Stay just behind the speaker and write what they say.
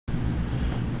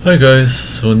Hi guys,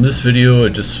 so in this video I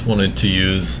just wanted to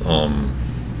use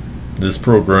this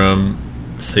program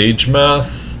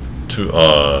sagemath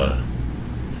to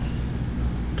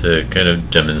kind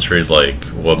of demonstrate like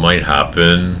what might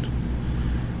happen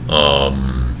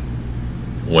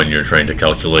when you're trying to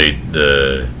calculate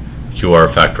the QR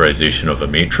factorization of a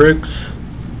matrix.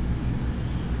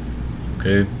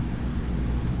 Okay.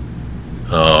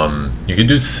 You can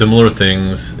do similar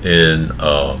things in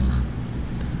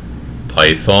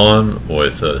Python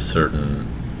with a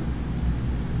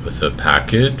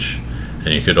package,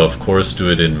 and you could of course do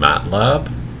it in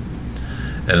MATLAB,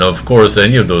 and of course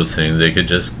any of those things they could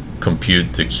just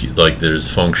compute like there's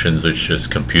functions which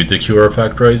just compute the QR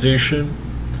factorization,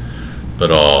 but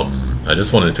I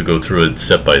just wanted to go through it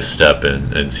step by step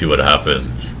and see what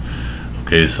happens.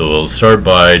 Okay, so we'll start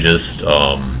by just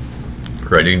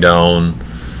writing down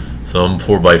some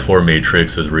 4x4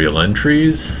 matrix with real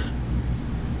entries.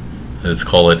 Let's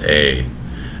call it A,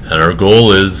 and our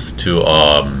goal is to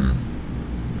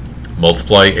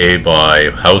multiply A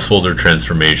by householder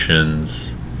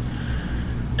transformations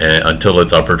until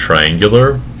it's upper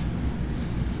triangular.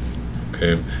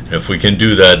 Okay, and if we can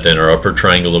do that, then our upper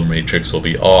triangular matrix will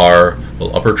be R.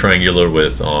 Well, upper triangular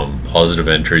with positive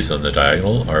entries on the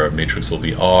diagonal. Our matrix will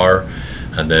be R,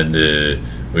 and then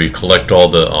we collect all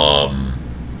the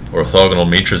orthogonal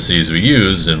matrices we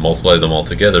used and multiply them all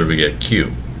together. We get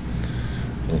Q.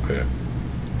 Okay,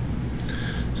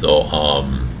 so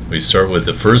we start with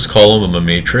the first column of a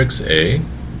matrix A.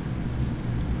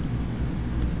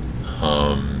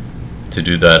 To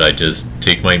do that, I just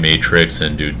take my matrix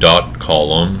and do dot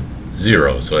column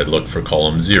 0. So I look for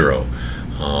column 0.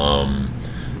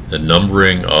 The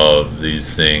numbering of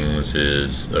these things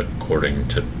is according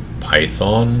to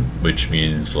Python, which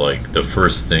means like the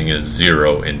first thing is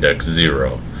 0, index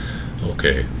 0.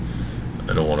 Okay,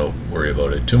 I don't want to worry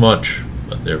about it too much.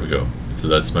 But there we go. So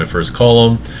that's my first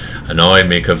column, and now I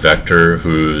make a vector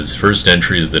whose first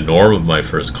entry is the norm of my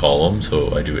first column.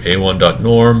 So I do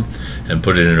a1.norm and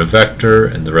put it in a vector,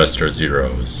 and the rest are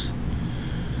zeros.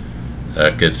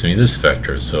 That gives me this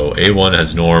vector. So a1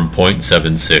 has norm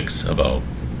 0.76 about.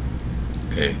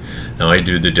 Okay, now I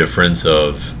do the difference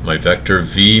of my vector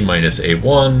v minus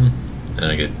a1, and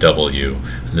I get w.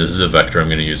 And this is the vector I'm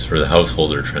going to use for the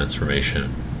householder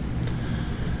transformation.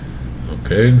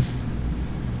 Okay.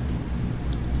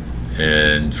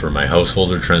 And for my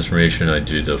householder transformation, I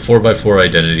do the 4x4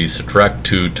 identity, subtract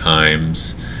 2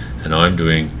 times, and now I'm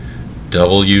doing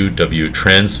w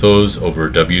transpose over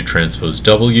w transpose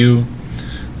w.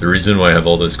 The reason why I have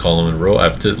all this column and row, I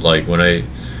have to, like,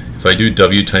 if I do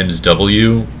w times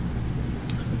w,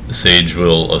 Sage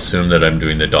will assume that I'm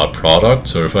doing the dot product.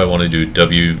 So if I want to do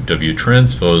w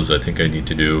transpose, I think I need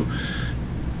to do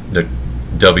the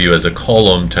w as a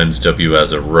column times w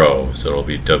as a row, so it'll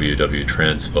be w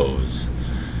transpose.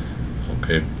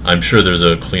 Okay, I'm sure there's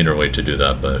a cleaner way to do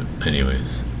that, but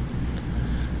anyways.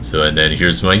 So, and then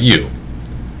here's my u.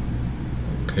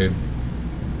 Okay,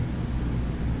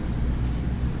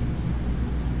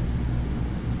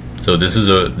 so this is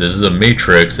a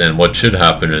matrix, and what should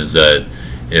happen is that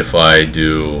if I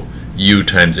do u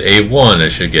times a1, I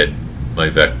should get my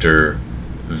vector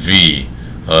v,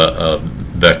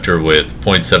 vector with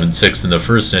 0.76 in the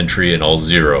first entry and all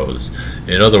zeros.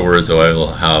 In other words, I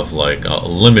will have like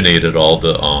eliminated all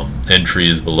the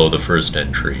entries below the first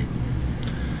entry.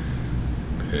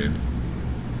 Okay,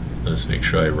 let's make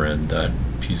sure I ran that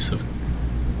piece of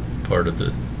part of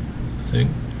the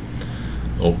thing.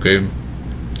 Okay,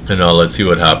 and now let's see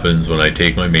what happens when I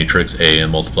take my matrix A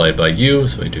and multiply it by u.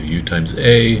 So I do u times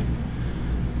A.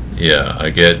 Yeah,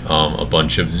 I get a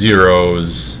bunch of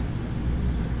zeros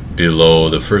below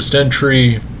the first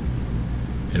entry.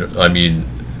 I mean,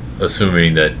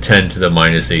 assuming that 10 to the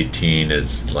minus 18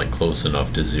 is like close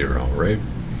enough to 0, right?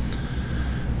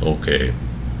 Okay,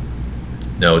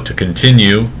 now to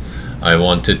continue, I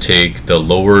want to take the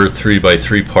lower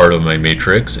 3x3 part of my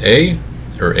matrix A,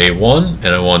 or A1,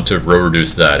 and I want to row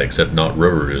reduce that, except not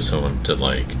row reduce. I want to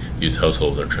like use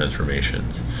householder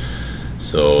transformations.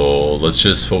 So let's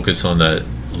just focus on that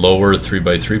lower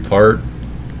 3x3 part.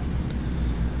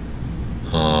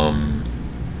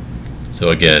 So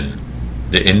again,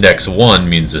 the index 1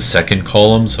 means the second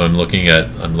column, so I'm looking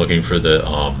for the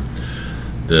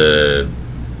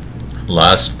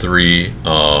last 3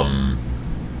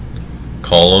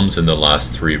 columns in the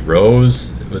last 3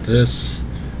 rows with this.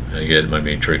 I get my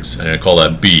matrix, and I call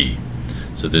that B.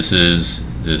 So this is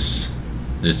this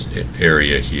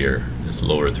area here, this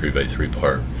lower 3x3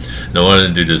 part. Now I want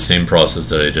to do the same process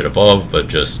that I did above, but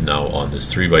just now on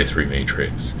this 3x3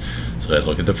 matrix. So I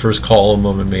look at the first column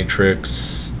of a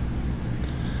matrix.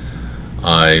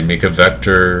 I make a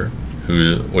vector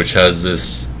which has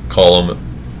this column,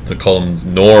 the column's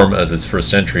norm as its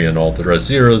first entry and all the rest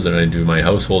zeros, and I do my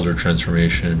householder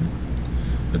transformation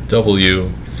with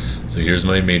W. So here's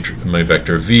my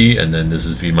vector V, and then this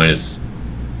is V minus,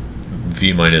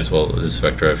 well, this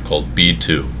vector I've called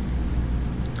B2.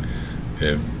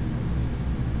 Okay.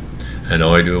 And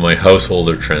now I do my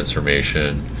householder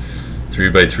transformation, 3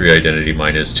 by 3 identity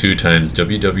minus 2 times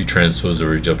WW transpose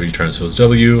over W transpose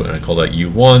W, and I call that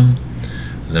U1.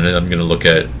 And then I'm going to look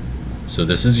at, so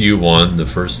this is U1, the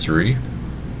first 3.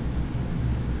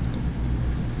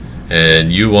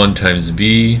 And U1 times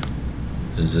B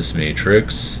is this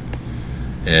matrix.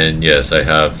 And yes, I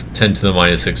have 10 to the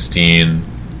minus 16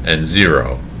 and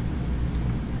 0.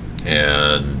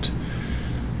 And,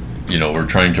 you know, we're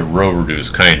trying to row reduce,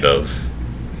 kind of.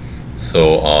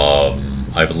 So,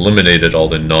 I've eliminated all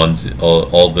the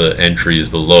all the entries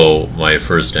below my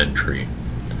first entry.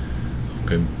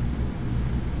 Okay.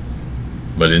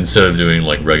 But instead of doing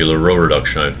like regular row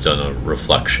reduction, I've done a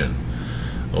reflection.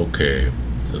 Okay,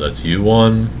 so that's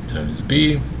U1 times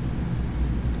B.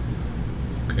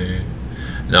 Okay.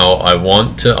 Now I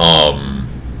want to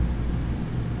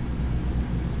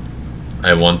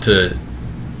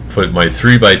put my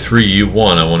 3 by 3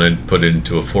 U1, I want to put it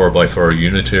into a 4 by 4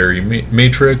 unitary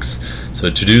matrix. So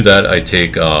to do that, I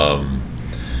take a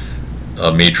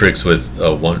matrix with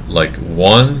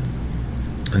 1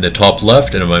 in the top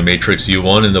left, and my matrix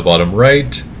U1 in the bottom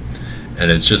right,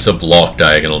 and it's just a block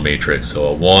diagonal matrix. So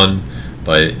a 1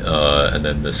 by, and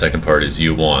then the second part is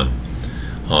U1.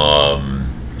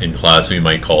 In class, we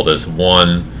might call this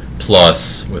 1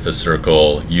 plus with a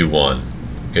circle U1.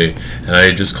 Okay, and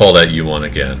I just call that U1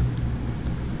 again.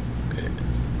 Okay.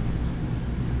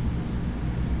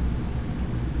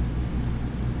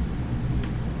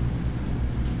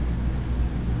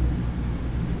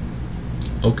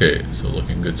 Okay, so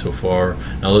looking good so far.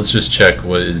 Now let's just check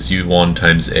what is U1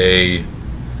 times A.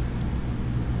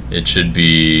 It should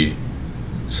be,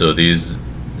 so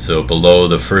below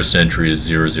the first entry is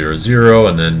 0, 0, 0,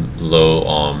 and then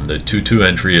below the 2, 2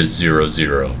 entry is 0,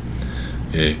 0.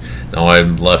 Okay, now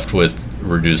I'm left with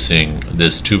reducing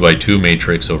this 2 by 2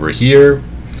 matrix over here.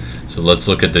 So let's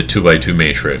look at the 2 by 2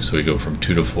 matrix. So we go from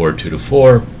 2 to 4, 2 to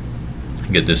 4,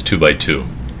 and get this 2 by 2.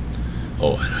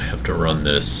 Oh, and I have to run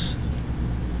this.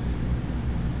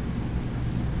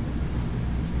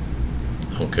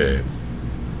 Okay,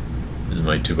 this is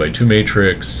my 2 by 2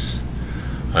 matrix.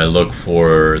 I look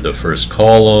for the first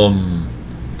column.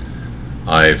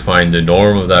 I find the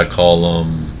norm of that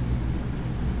column.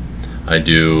 I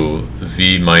do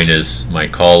V minus my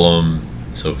column,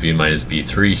 so V minus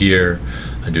B3 here.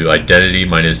 I do identity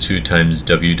minus 2 times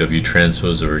WW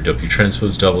transpose over W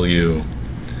transpose W.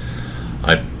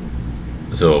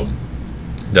 So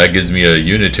that gives me a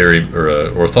unitary or a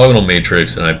orthogonal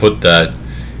matrix, and I put that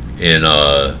in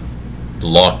a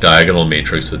block diagonal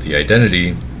matrix with the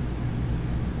identity.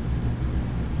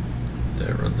 Did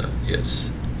I run that?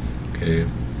 Yes. Okay.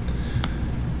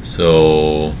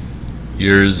 So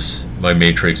here's my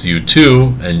matrix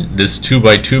U2, and this 2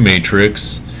 by 2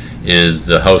 matrix is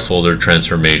the householder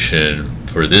transformation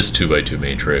for this 2 by 2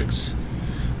 matrix.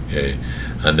 Okay,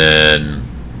 and then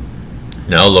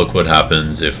now look what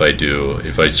happens if I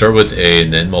start with A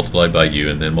and then multiply by U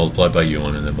and then multiply by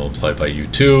U1 and then multiply by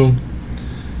U2.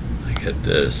 I get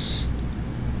this.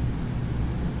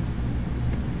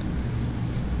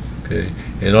 Okay,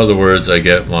 in other words, I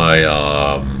get my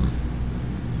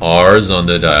R's on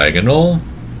the diagonal.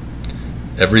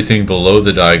 Everything below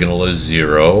the diagonal is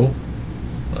 0.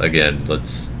 Again,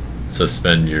 let's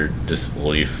suspend your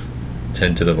disbelief.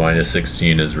 10 to the minus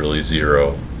 16 is really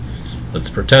 0. Let's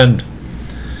pretend.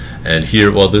 And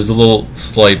here, well, there's a little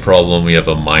slight problem. We have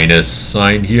a minus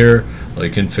sign here. Well,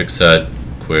 you can fix that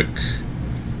quick.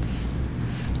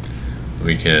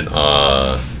 We can,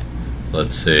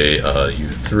 let's say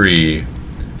U3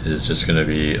 is just going to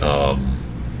be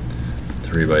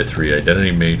 3 by 3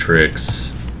 identity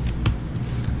matrix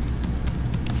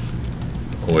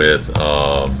with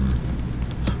a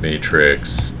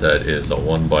matrix that is a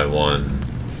 1 by 1.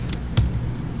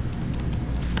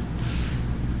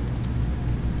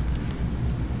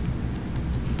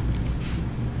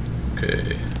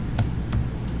 Okay.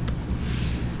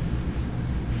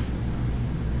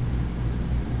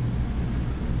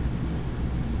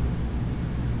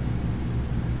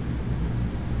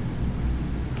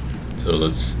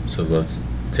 So let's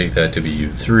take that to be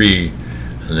U3,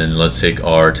 and then let's take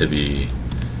R to be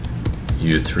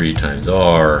U3 times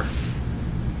R.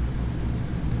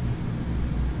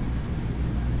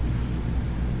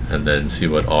 And then see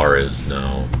what R is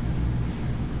now.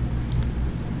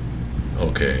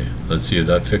 Okay, let's see if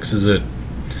that fixes it.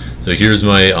 So here's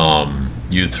my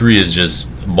U3 is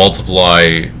just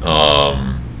multiply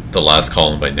the last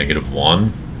column by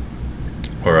 -1,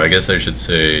 or I guess I should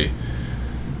say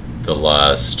the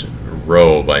last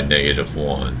row by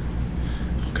 -1.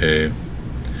 Okay,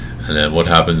 and then what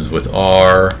happens with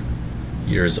R?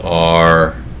 Here's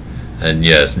R, and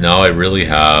yes, now I really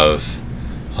have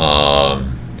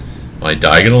my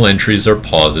diagonal entries are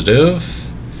positive.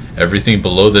 Everything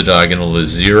below the diagonal is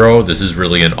 0. This is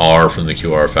really an R from the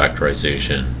QR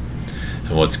factorization.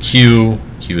 And what's Q?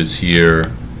 Q is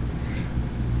here.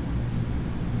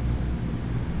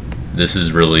 This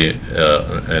is really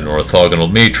an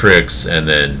orthogonal matrix. And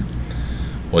then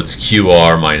what's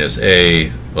QR minus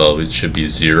A? Well, it should be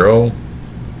 0.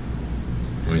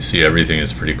 We see everything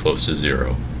is pretty close to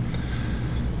 0.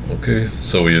 Okay,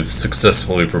 so we have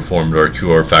successfully performed our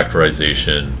QR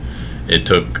factorization. It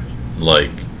took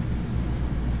like,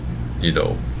 you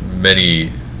know,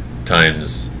 many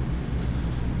times.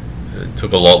 It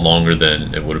took a lot longer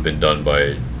than it would have been done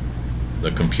by the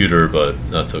computer, but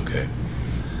that's okay.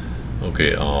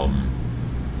 Okay,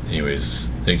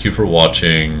 anyways, thank you for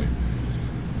watching.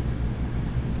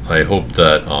 I hope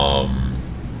that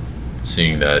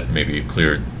seeing that maybe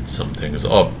cleared some things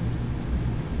up.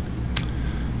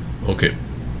 Okay,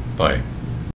 bye.